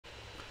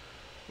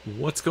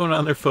What's going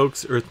on there,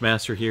 folks?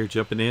 Earthmaster here,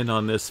 jumping in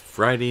on this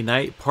Friday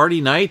night, party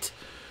night.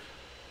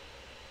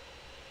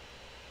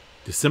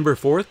 December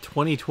 4th,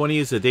 2020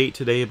 is the date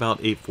today, about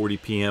 8:40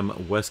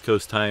 p.m. West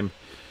Coast time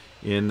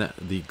in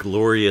the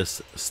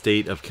glorious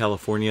state of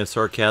California.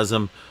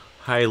 Sarcasm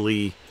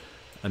highly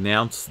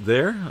announced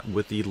there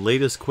with the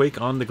latest quake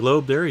on the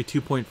globe there, a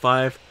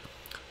 2.5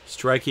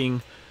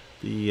 striking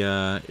the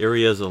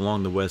areas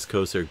along the West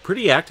Coast. They're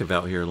pretty active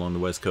out here along the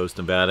West Coast,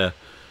 Nevada,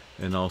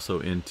 and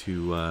also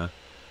into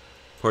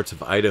parts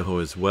of Idaho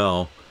as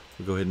well.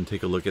 We'll go ahead and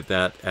take a look at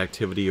that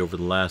activity over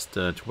the last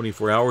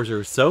 24 hours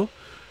or so.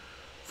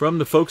 From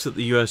the folks at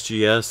the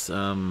USGS,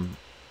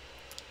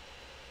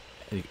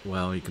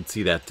 well, you can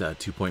see that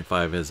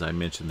 2.5 as I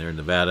mentioned there in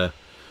Nevada.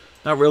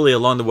 Not really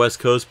along the West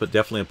Coast, but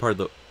definitely a part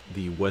of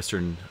the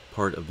western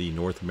part of the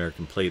North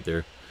American plate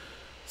there.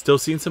 Still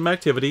seeing some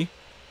activity.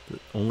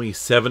 Only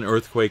 7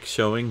 earthquakes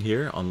showing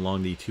here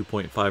along the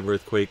 2.5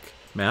 earthquake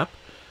map.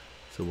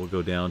 So we'll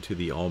go down to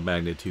the all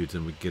magnitudes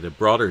and we get a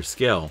broader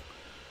scale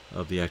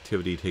of the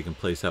activity taking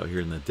place out here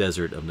in the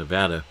desert of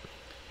Nevada.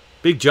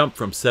 Big jump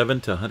from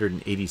 7 to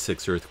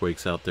 186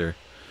 earthquakes out there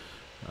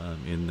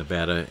in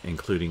Nevada,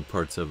 including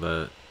parts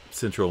of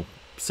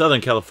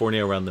southern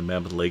California around the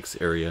Mammoth Lakes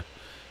area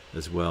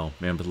as well.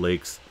 Mammoth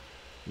Lakes,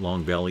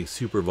 Long Valley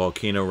super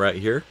volcano right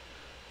here.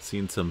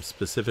 Seen some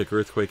specific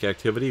earthquake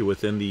activity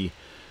within the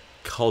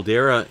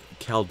caldera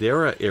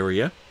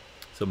area.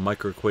 Some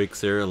microquakes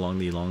there along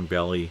the Long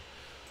Valley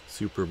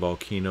super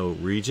volcano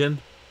region.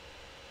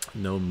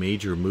 No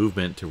major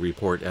movement to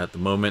report at the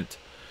moment,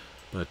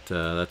 but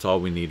that's all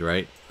we need,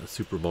 right? A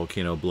super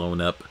volcano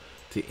blowing up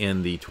to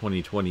end the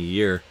 2020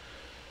 year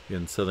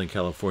in Southern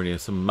California.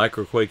 Some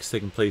microquakes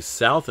taking place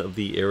south of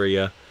the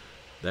area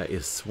that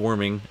is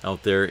swarming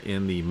out there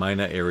in the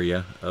Mina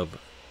area of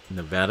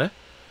Nevada.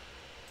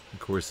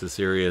 Of course, this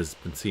area has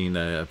been seeing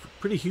a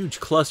pretty huge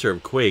cluster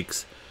of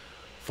quakes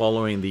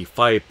following the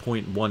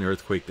 5.1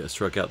 earthquake that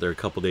struck out there a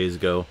couple days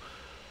ago.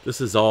 This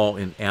is all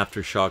an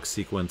aftershock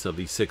sequence of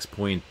the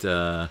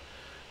I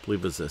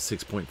believe it was a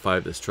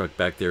 6.5 that struck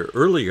back there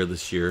earlier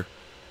this year.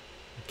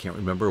 I can't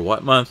remember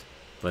what month,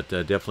 but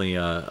definitely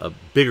a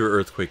bigger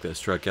earthquake that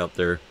struck out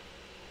there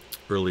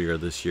earlier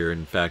this year.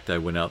 In fact, I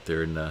went out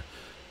there and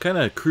kind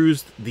of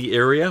cruised the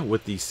area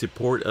with the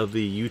support of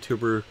the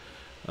YouTuber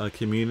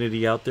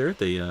community out there.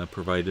 They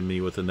provided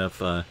me with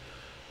enough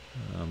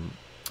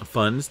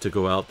funds to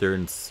go out there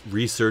and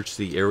research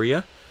the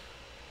area.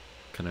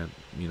 Kind of,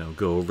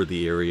 go over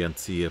the area and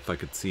see if I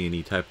could see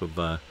any type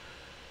of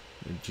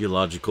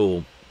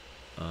geological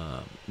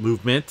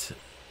movement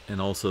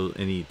and also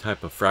any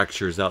type of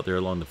fractures out there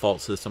along the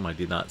fault system. I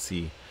did not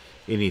see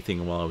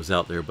anything while I was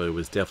out there, but it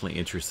was definitely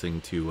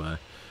interesting to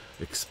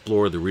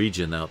explore the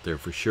region out there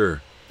for sure.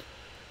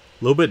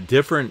 A little bit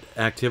different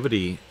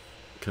activity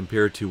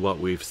compared to what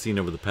we've seen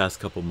over the past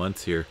couple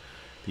months here.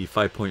 The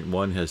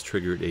 5.1 has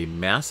triggered a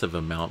massive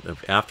amount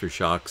of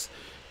aftershocks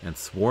and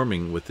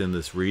swarming within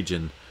this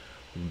region,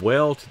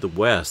 well to the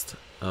west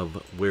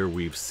of where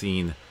we've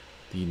seen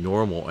the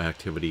normal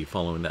activity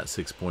following that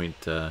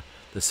the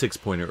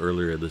 6-pointer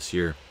earlier this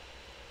year.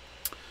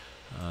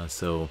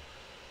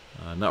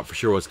 Not for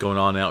sure what's going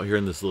on out here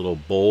in this little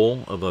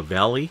bowl of a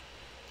valley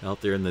out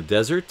there in the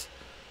desert.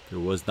 There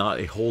was not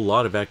a whole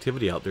lot of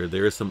activity out there.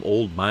 There are some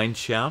old mine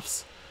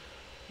shafts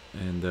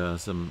and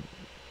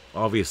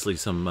obviously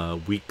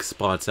some weak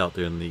spots out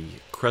there in the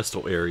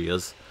crustal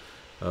areas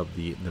of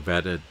the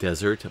Nevada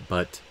desert,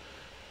 but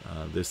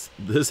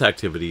this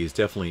activity is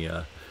definitely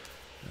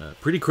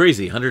pretty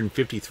crazy.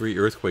 153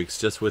 earthquakes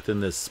just within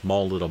this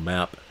small little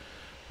map.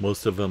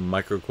 Most of them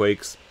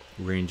microquakes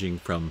ranging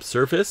from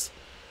surface,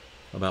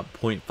 about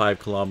 0.5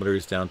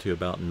 kilometers down to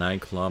about 9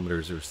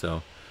 kilometers or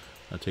so.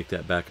 I'll take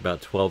that back,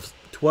 about 12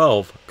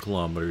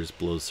 kilometers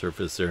below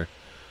surface there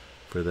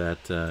for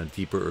that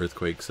deeper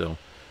earthquake. So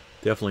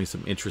definitely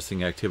some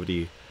interesting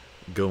activity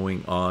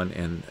going on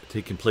and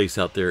taking place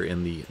out there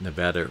in the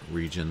Nevada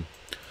region.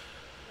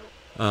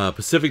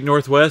 Pacific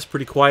Northwest,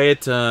 pretty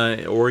quiet.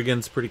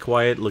 Oregon's pretty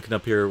quiet. Looking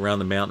up here around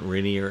the Mount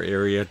Rainier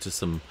area, just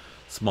some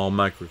small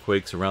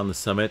microquakes around the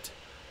summit.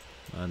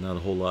 Not a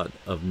whole lot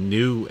of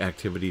new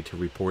activity to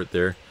report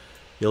there.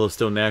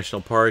 Yellowstone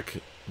National Park,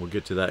 we'll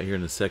get to that here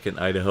in a second.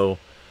 Idaho,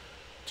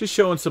 just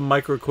showing some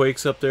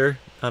microquakes up there.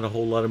 Not a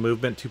whole lot of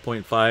movement.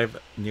 2.5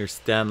 near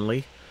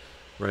Stanley,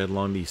 right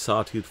along the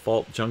Sawtooth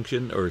Fault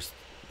Junction, or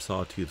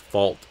Sawtooth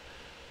Fault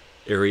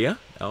area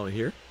out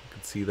here. You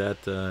can see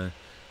that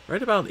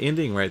right about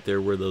ending right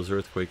there where those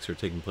earthquakes are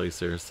taking place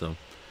there. So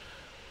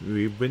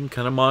we've been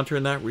kind of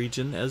monitoring that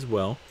region as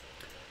well.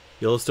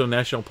 Yellowstone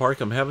National Park,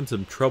 I'm having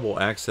some trouble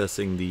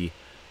accessing the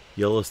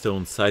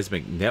Yellowstone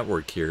Seismic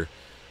Network here.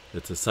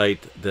 It's a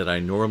site that I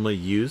normally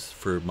use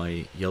for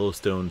my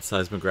Yellowstone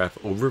seismograph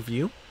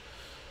overview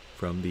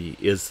from the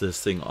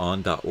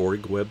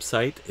isthisthingon.org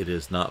website. It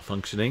is not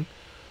functioning,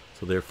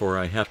 so therefore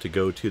I have to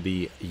go to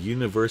the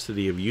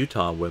University of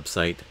Utah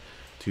website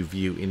to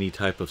view any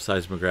type of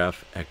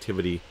seismograph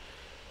activity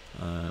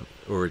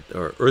or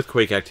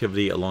earthquake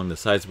activity along the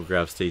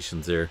seismograph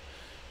stations there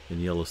in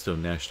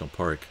Yellowstone National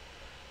Park.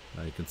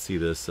 You can see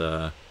this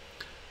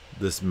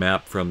this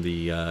map from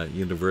the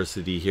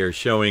university here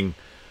showing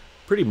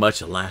pretty much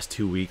the last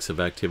 2 weeks of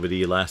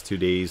activity, last 2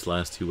 days,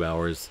 last 2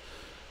 hours.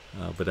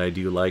 But I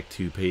do like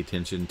to pay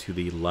attention to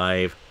the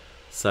live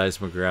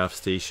seismograph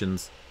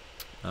stations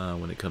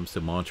when it comes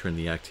to monitoring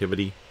the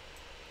activity.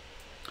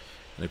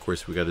 And of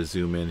course we got to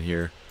zoom in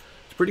here.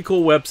 It's a pretty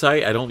cool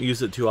website. I don't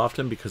use it too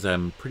often because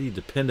I'm pretty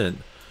dependent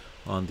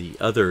on the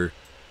other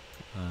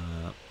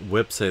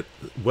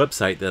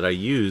website that I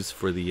use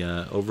for the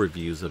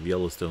overviews of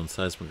Yellowstone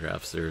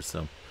seismographs there.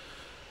 So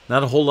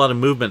not a whole lot of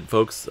movement,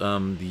 folks.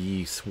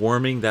 The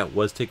swarming that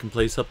was taking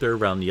place up there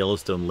around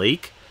Yellowstone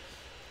Lake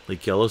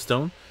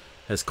Yellowstone,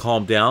 has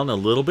calmed down a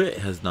little bit.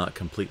 It has not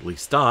completely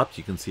stopped.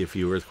 You can see a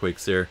few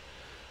earthquakes there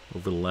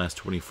over the last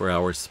 24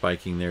 hours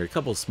spiking there. A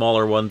couple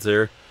smaller ones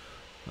there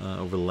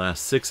over the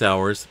last 6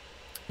 hours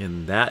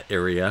in that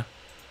area.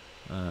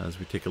 As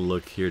we take a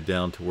look here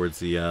down towards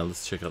the,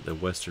 let's check out the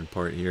western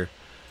part here.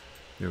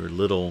 There were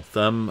Little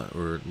Thumb,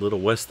 or Little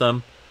West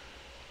Thumb.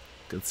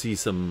 You can see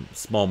some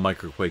small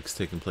microquakes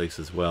taking place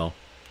as well.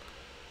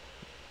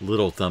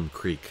 Little Thumb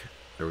Creek,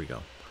 there we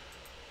go.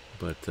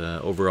 But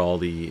overall,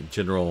 the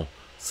general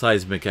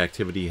seismic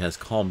activity has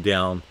calmed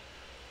down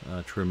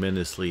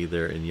tremendously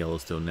there in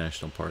Yellowstone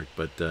National Park.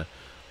 But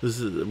this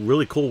is a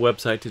really cool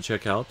website to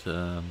check out.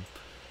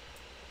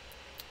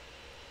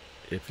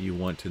 If you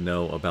want to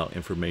know about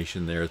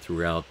information there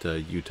throughout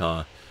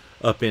Utah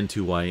up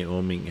into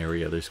Wyoming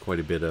area. There's quite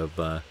a bit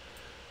of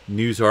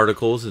news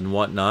articles and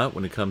whatnot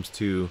when it comes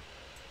to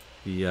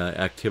the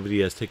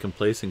activity that's taken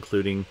place,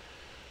 including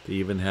they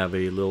even have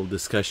a little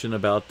discussion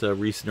about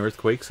recent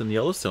earthquakes in the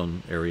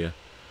Yellowstone area.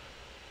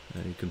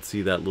 You can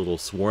see that little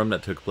swarm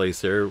that took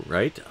place there,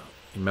 right?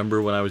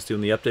 Remember when I was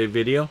doing the update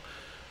video,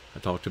 I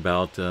talked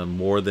about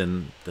more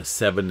than the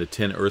 7 to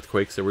 10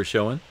 earthquakes that we're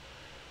showing.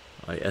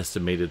 I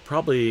estimated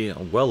probably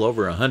well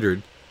over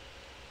 100.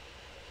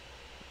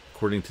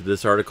 According to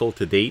this article,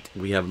 to date,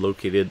 we have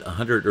located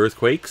 100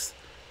 earthquakes.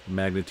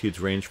 Magnitudes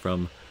range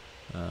from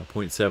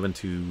 0.7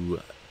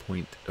 to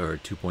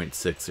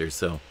 2.6 or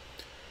so.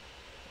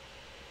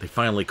 They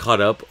finally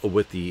caught up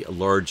with the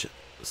large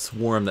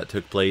swarm that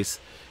took place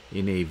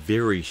in a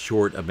very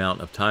short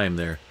amount of time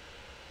there.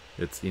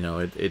 It's, you know,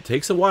 it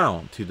takes a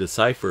while to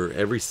decipher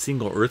every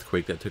single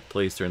earthquake that took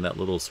place during that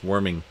little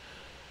swarming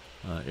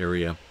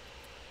area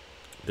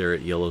there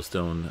at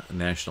Yellowstone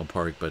National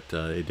Park, but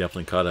it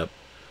definitely caught up.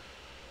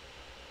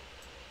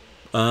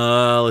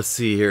 Let's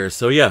see here.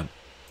 So yeah,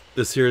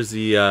 this here is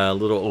the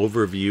little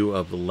overview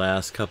of the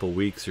last couple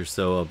weeks or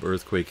so of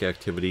earthquake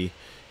activity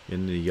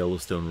in the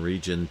Yellowstone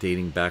region,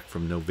 dating back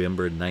from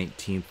November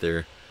 19th there.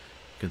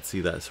 You can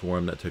see that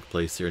swarm that took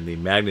place there and the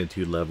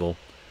magnitude level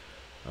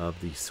of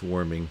the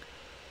swarming.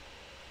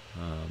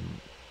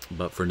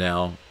 But for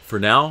now,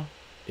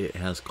 it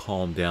has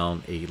calmed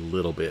down a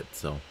little bit.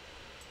 So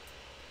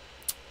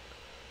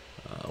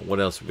what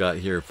else we got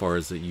here as far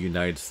as the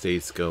United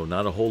States go?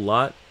 Not a whole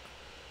lot.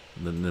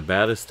 The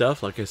Nevada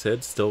stuff, like I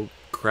said, still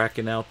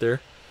cracking out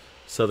there.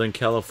 Southern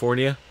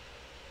California,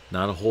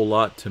 not a whole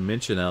lot to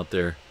mention out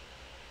there.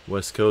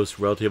 West Coast,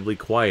 relatively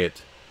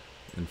quiet.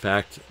 In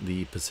fact,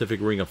 the Pacific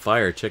Ring of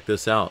Fire, check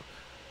this out.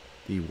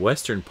 The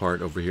western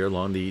part over here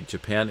along the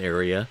Japan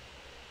area,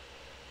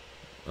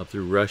 up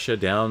through Russia,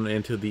 down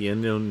into the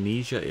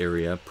Indonesia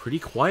area, pretty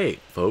quiet,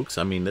 folks.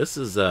 I mean, this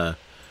is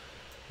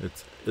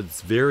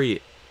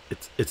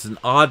it's an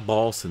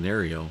oddball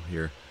scenario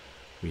here.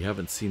 We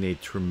haven't seen a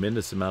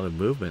tremendous amount of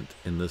movement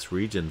in this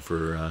region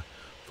for a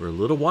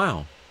little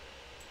while.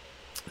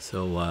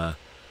 So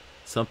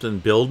something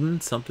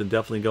building, something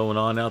definitely going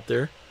on out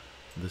there.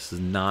 This is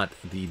not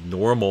the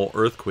normal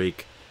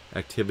earthquake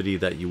activity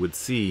that you would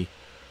see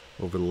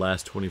over the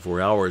last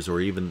 24 hours or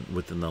even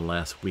within the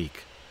last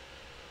week.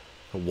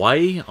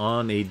 Hawaii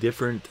on a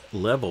different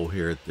level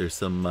here. There's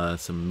some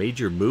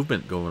major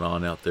movement going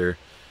on out there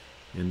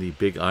in the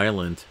Big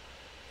Island.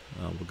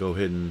 We'll go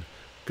ahead and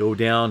go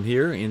down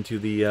here into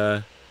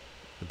the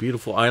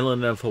beautiful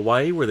island of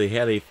Hawaii, where they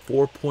had a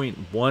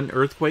 4.1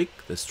 earthquake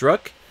that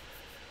struck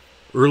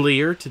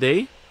earlier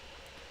today.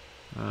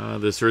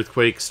 This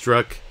earthquake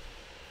struck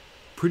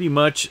pretty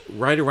much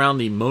right around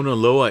the Mauna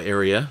Loa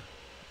area,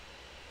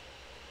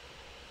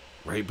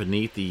 right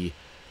beneath the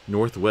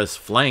northwest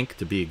flank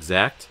to be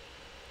exact.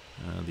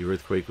 The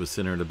earthquake was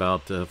centered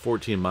about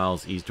 14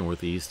 miles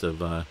east-northeast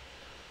of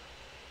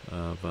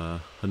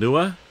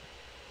Hanua.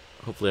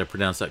 Hopefully I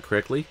pronounced that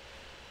correctly.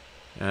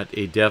 At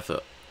a depth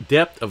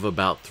of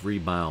about 3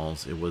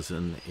 miles. It was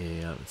in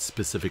a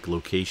specific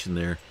location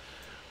there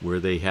where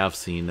they have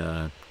seen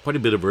quite a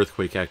bit of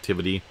earthquake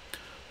activity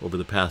over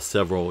the past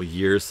several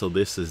years. So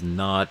this is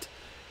not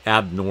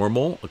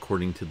abnormal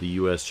according to the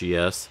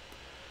USGS.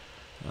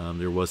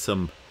 There was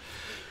some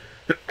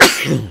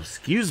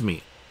excuse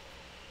me.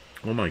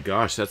 Oh my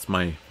gosh, that's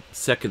my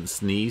second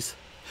sneeze.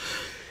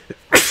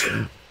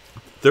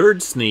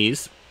 Third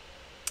sneeze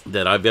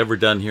that I've ever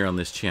done here on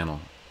this channel.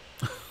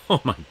 Oh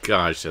my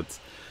gosh, that's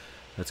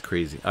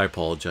crazy. I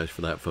apologize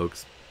for that,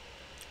 folks.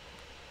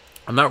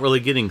 I'm not really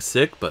getting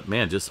sick, but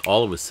man, just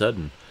all of a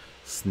sudden,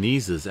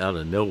 sneezes out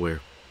of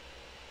nowhere.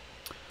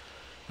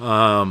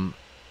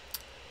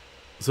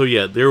 So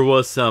yeah, there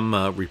was some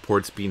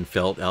reports being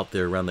felt out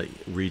there around the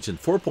region.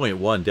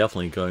 4.1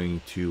 definitely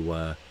going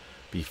to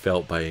be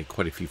felt by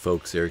quite a few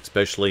folks there,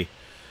 especially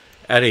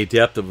at a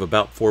depth of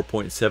about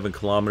 4.7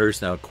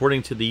 kilometers. Now,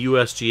 according to the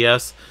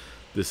USGS,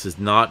 this is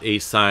not a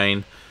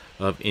sign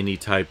of any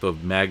type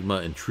of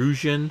magma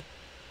intrusion.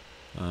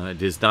 It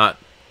does not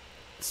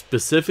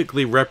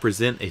specifically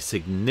represent a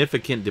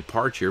significant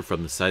departure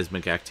from the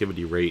seismic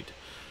activity rate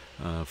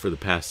for the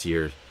past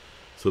year.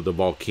 So the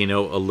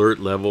volcano alert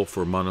level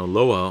for Mauna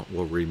Loa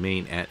will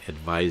remain at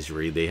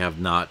advisory. They have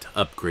not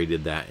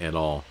upgraded that at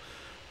all.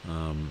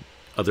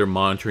 Other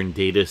monitoring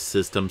data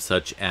systems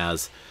such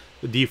as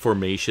the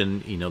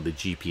deformation, the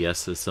GPS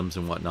systems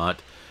and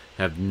whatnot,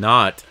 have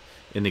not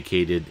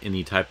indicated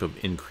any type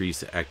of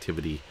increased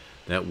activity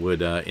that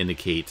would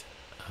indicate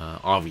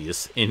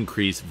obvious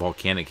increased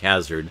volcanic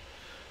hazard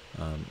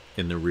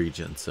in the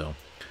region. So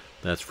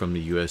that's from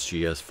the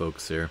USGS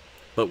folks there.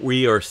 But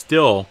we are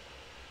still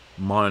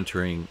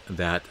monitoring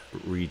that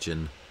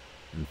region.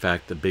 In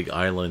fact, the Big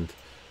Island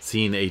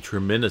seeing a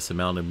tremendous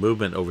amount of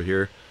movement over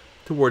here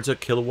towards a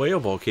Kilauea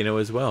volcano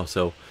as well.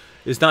 So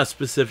it's not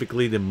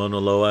specifically the Mauna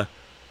Loa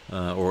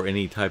or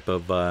any type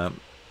of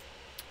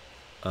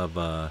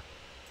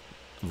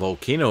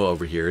volcano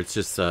over here. It's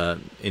just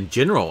in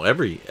general,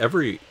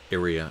 every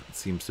area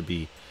seems to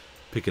be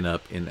picking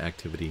up in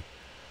activity.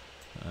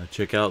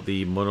 Check out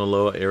the Mauna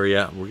Loa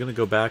area. We're going to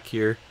go back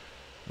here.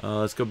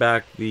 Let's go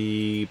back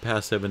the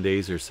past 7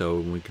 days or so,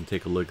 and we can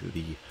take a look at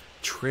the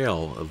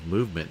trail of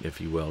movement, if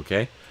you will,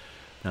 okay?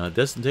 Now, it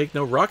doesn't take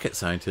no rocket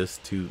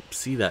scientist to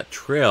see that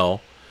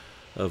trail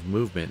of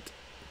movement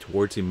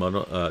towards the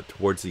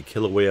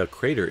Kilauea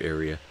crater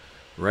area,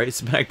 right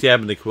smack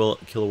dab in the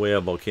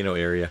Kilauea volcano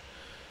area.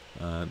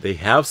 They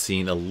have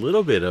seen a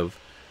little bit of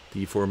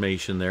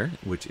deformation there,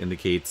 which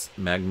indicates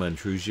magma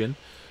intrusion,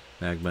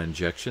 magma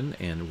injection,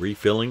 and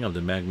refilling of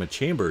the magma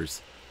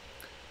chambers.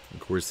 Of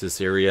course, this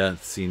area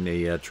has seen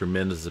a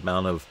tremendous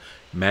amount of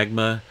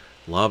magma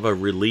lava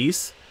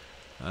release.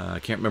 I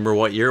can't remember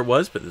what year it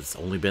was, but it's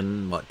only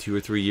been, what, 2 or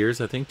 3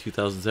 years, I think,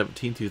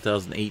 2017,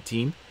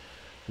 2018,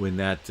 when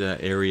that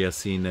area has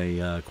seen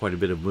quite a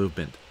bit of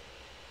movement.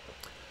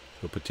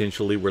 So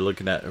potentially we're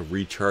looking at a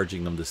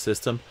recharging of the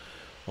system,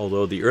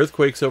 although the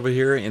earthquakes over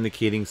here are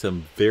indicating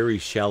some very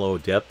shallow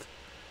depth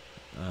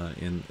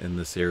in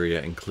this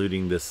area,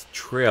 including this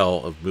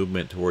trail of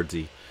movement towards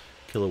the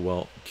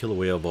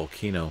Kilauea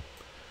volcano.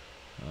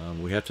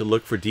 We have to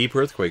look for deep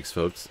earthquakes,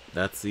 folks.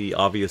 That's the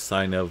obvious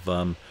sign of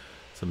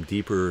some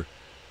deeper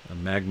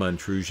magma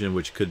intrusion,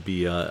 which could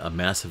be a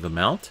massive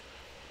amount.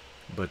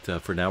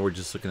 But for now, we're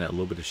just looking at a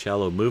little bit of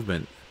shallow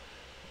movement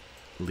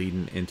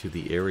leading into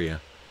the area.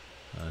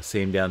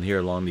 Same down here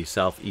along the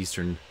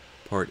southeastern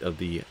part of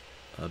the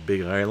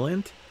Big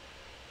Island.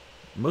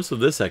 Most of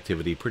this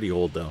activity pretty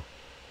old, though.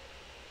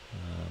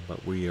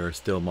 But we are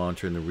still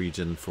monitoring the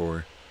region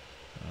for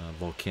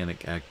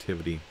volcanic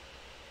activity.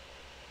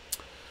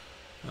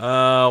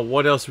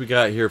 What else we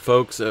got here,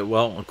 folks?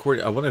 Well,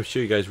 I want to show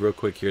you guys real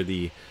quick here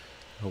the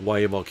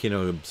Hawaii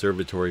Volcano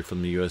Observatory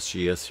from the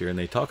USGS here, and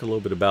they talk a little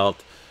bit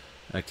about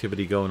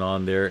activity going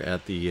on there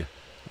at the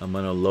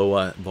Mauna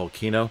Loa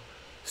volcano,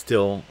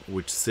 still,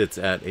 which sits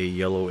at a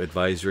yellow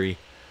advisory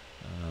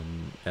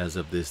as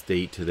of this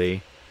date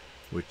today,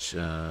 which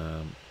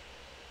is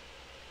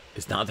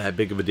not that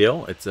big of a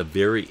deal. It's a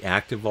very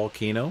active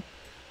volcano.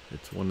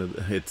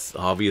 It's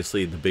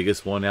obviously the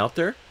biggest one out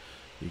there.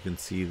 You can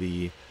see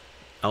the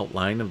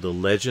outline of the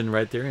legend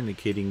right there,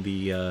 indicating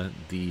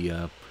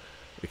the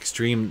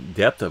extreme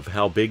depth of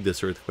how big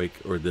this earthquake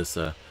or this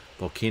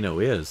volcano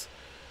is.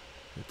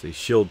 It's a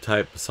shield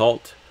type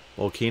basalt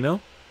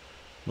volcano.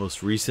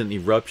 Most recent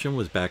eruption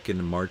was back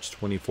in March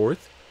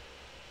 24th,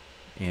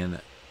 and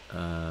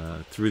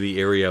through the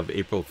area of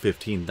April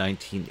 15,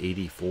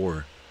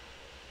 1984.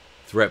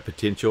 Threat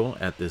potential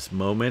at this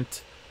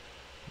moment,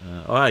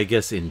 I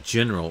guess in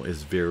general,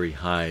 is very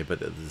high,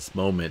 but at this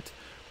moment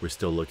we're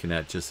still looking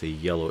at just a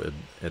yellow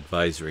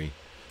advisory.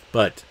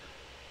 But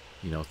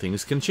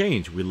things can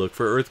change. We look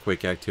for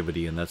earthquake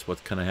activity, and that's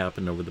what's kind of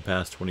happened over the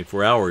past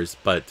 24 hours,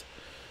 but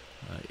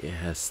it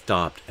has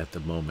stopped at the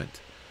moment.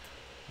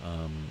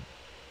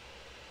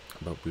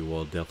 But we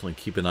will definitely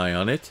keep an eye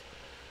on it.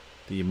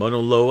 The Mauna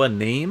Loa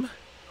name,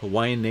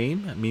 Hawaiian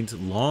name, means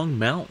long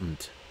mountain.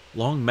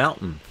 Long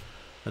mountain.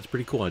 That's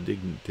pretty cool. I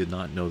did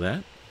not know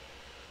that.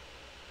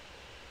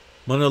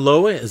 Mauna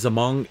Loa is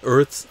among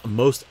Earth's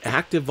most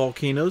active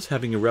volcanoes,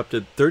 having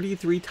erupted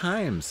 33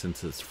 times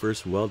since its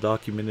first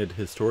well-documented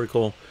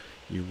historical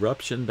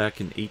eruption back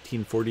in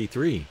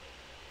 1843.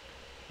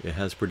 It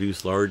has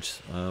produced large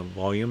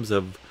volumes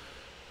of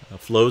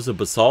flows of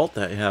basalt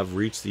that have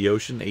reached the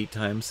ocean 8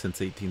 times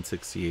since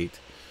 1868.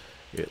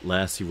 It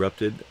last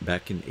erupted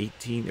back in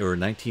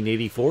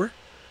 1984,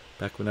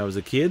 back when I was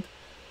a kid,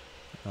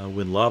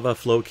 when lava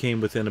flow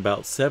came within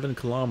about 7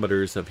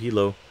 kilometers of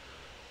Hilo,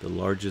 the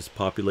largest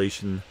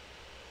population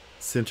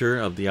center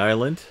of the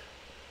island.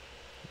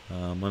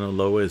 Mauna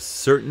Loa is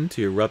certain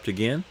to erupt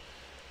again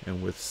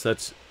and with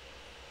such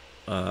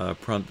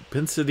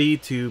propensity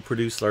to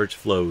produce large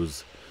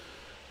flows,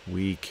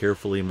 we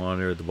carefully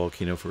monitor the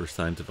volcano for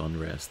signs of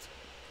unrest.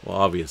 Well,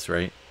 obvious,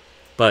 right?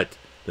 But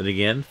then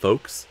again,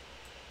 folks,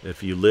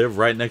 if you live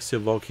right next to a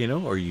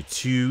volcano, or you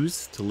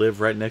choose to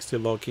live right next to a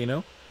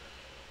volcano,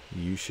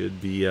 you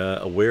should be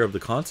aware of the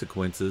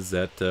consequences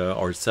that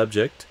are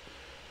subject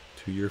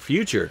to your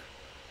future.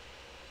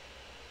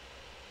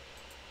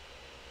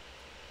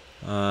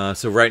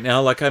 So right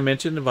now, like I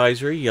mentioned,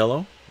 advisory,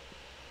 yellow.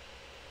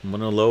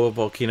 Mauna Loa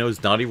volcano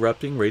is not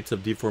erupting. Rates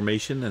of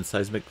deformation and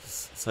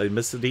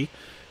seismicity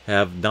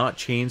have not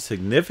changed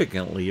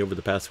significantly over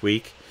the past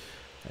week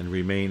and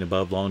remain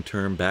above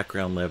long-term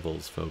background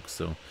levels, folks.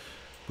 So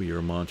we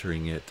are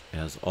monitoring it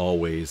as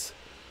always.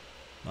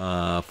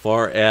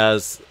 Far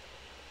as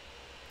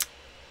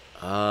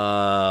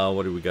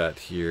what do we got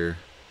here?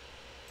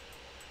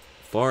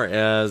 Far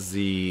as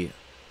the,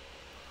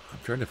 I'm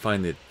trying to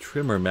find the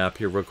tremor map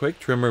here real quick.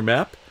 Tremor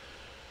map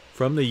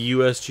from the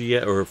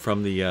USGS, or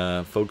from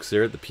the folks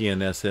there at the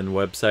PNSN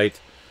website.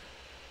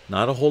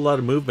 Not a whole lot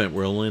of movement.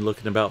 We're only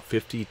looking about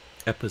 50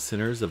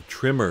 epicenters of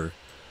tremor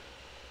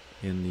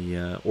in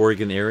the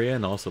Oregon area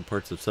and also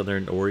parts of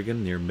southern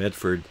Oregon near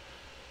Medford.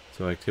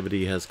 So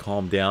activity has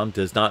calmed down.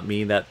 Does not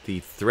mean that the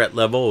threat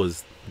level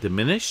is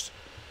diminished.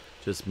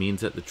 Just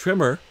means that the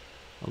tremor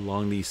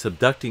along the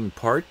subducting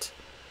part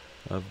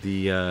of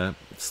the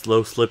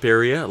slow slip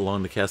area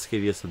along the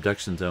Cascadia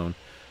subduction zone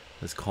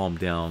has calmed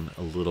down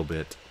a little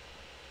bit.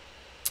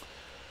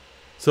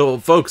 So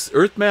folks,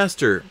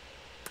 Earthmaster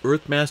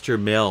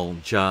mail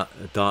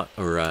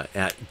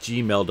at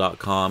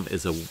gmail.com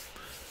is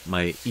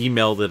my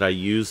email that I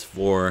use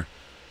for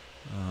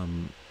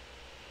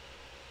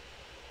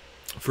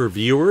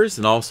viewers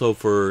and also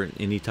for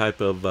any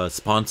type of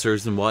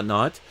sponsors and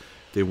whatnot.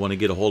 They want to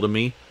get a hold of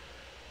me.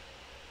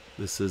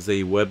 This is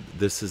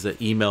an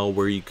email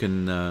where you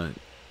can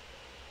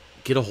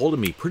get a hold of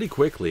me pretty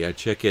quickly. I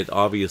check it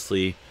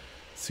obviously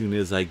as soon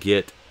as I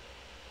get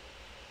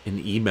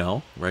an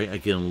email, right? I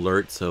get an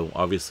alert, so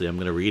obviously I'm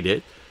going to read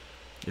it.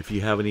 If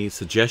you have any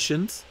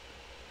suggestions,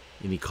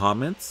 any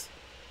comments,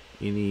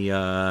 any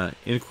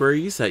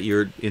inquiries that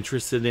you're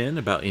interested in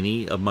about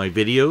any of my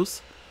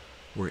videos,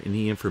 or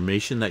any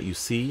information that you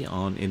see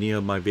on any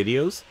of my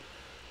videos,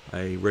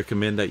 I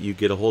recommend that you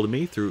get a hold of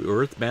me through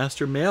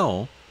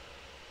earthmastermail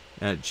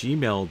at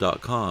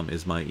gmail.com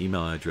is my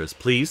email address.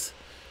 Please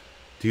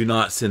do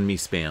not send me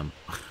spam.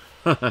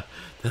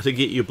 That'll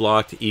get you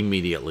blocked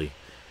immediately.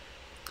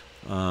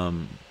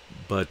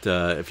 But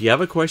if you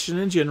have a question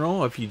in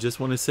general, if you just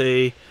want to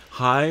say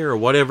hi or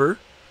whatever,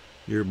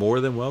 you're more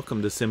than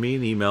welcome to send me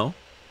an email,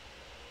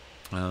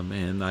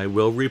 and I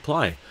will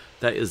reply.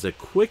 That is the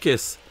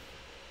quickest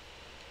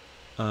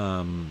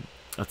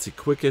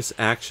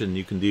action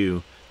you can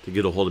do to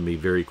get a hold of me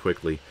very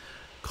quickly.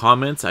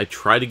 Comments, I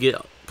try to get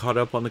caught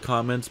up on the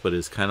comments, but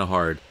it's kind of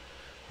hard,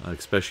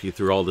 especially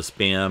through all the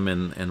spam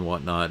and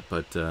whatnot.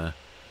 But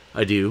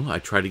I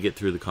try to get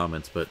through the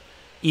comments. But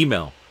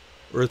email,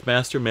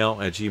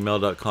 earthmastermail at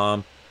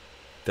gmail.com.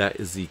 That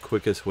is the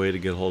quickest way to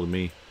get a hold of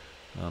me,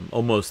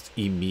 almost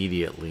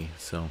immediately.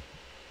 So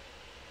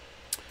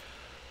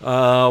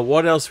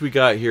what else we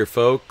got here,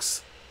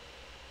 folks?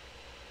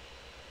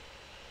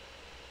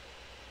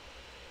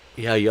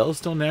 Yeah,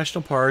 Yellowstone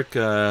National Park.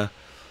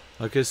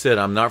 Like I said,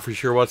 I'm not for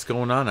sure what's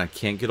going on. I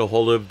can't get a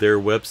hold of their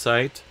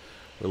website,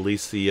 or at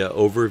least the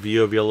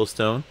overview of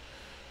Yellowstone.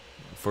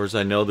 As far as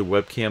I know, the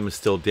webcam is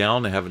still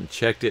down. I haven't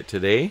checked it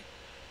today,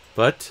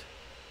 but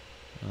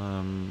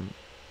I'm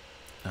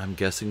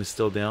guessing it's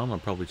still down. I'll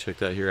probably check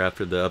that here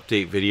after the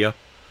update video.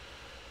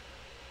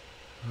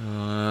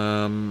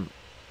 A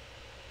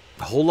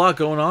whole lot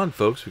going on,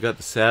 folks. We got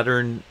the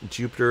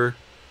Saturn-Jupiter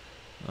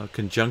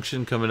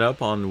conjunction coming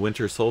up on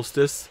winter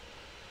solstice.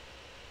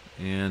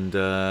 And,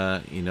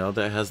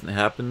 that hasn't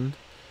happened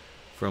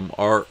from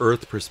our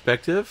Earth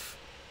perspective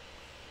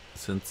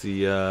since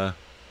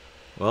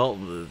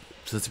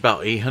since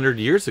about 800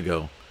 years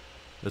ago.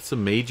 That's a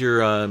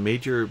major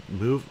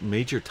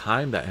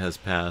time that has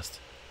passed.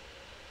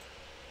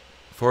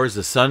 As far as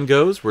the sun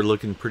goes, we're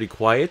looking pretty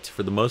quiet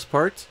for the most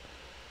part.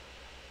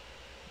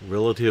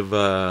 Relative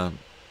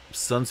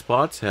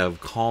sunspots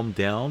have calmed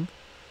down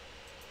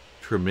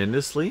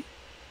tremendously.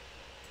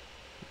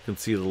 You can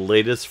see the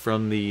latest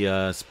from the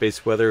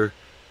spaceweather.com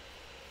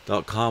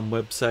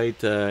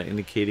website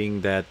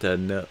indicating that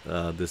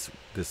this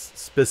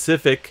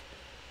specific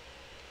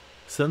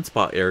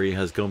sunspot area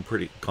has gone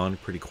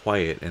pretty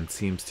quiet and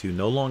seems to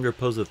no longer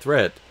pose a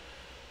threat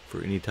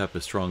for any type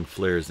of strong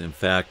flares. In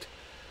fact,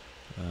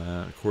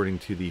 according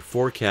to the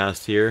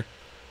forecast here,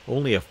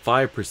 only a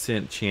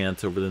 5%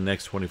 chance over the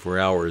next 24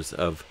 hours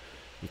of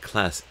a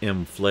Class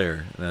M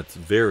flare. And that's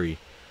very,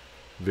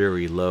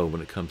 very low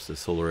when it comes to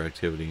solar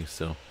activity.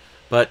 So,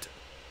 but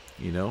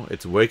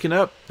it's waking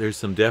up. There's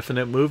some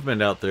definite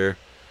movement out there,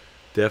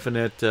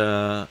 definite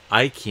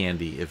eye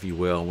candy, if you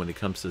will, when it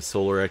comes to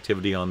solar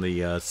activity on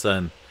the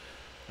sun.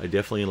 I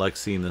definitely like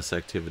seeing this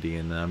activity,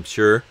 and I'm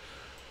sure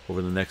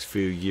over the next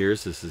few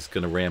years this is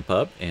going to ramp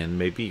up, and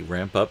maybe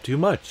ramp up too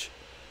much.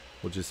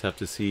 We'll just have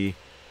to see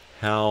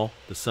how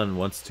the sun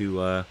wants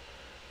to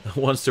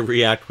wants to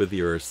react with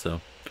the Earth.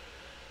 So,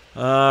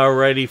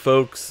 alrighty,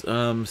 folks,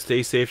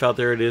 stay safe out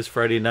there. It is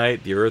Friday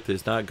night. The Earth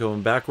is not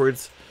going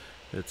backwards;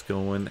 it's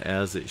going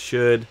as it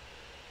should,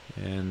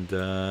 and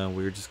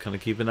we're just kind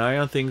of keeping an eye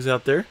on things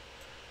out there.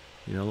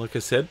 You know, like I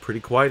said, pretty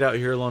quiet out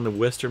here along the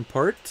western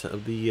part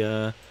of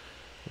the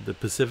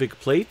Pacific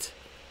Plate.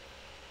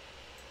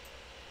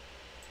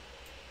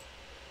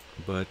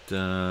 But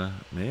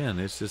man,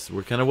 it's just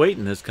we're kind of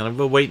waiting. It's kind of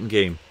a waiting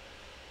game.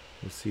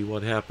 We'll see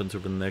what happens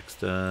over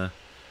the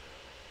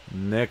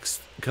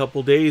next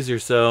couple days or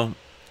so.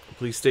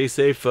 Please stay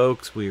safe,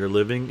 folks. We are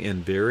living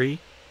in very,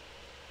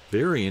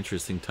 very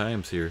interesting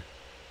times here.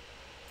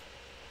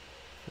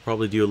 We'll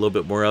probably do a little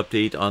bit more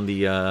update on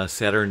the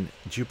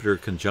Saturn-Jupiter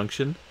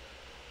conjunction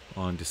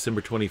on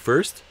December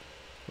 21st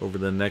over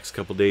the next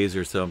couple days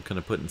or so. I'm kind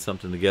of putting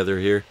something together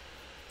here.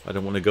 I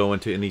don't want to go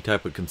into any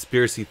type of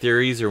conspiracy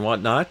theories or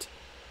whatnot,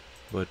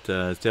 but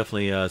it's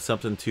definitely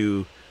something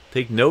to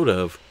take note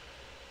of.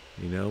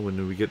 You know,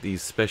 when we get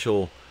these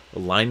special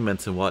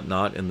alignments and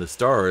whatnot in the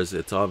stars,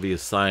 it's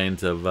obvious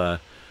signs of,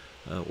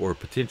 or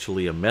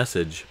potentially a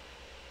message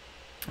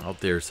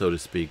out there, so to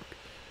speak.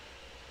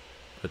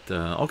 But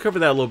I'll cover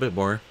that a little bit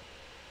more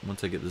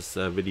once I get this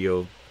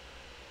video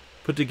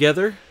put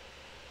together.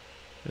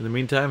 In the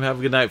meantime, have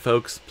a good night,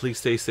 folks. Please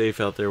stay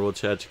safe out there. We'll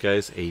chat you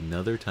guys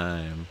another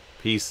time.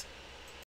 Peace.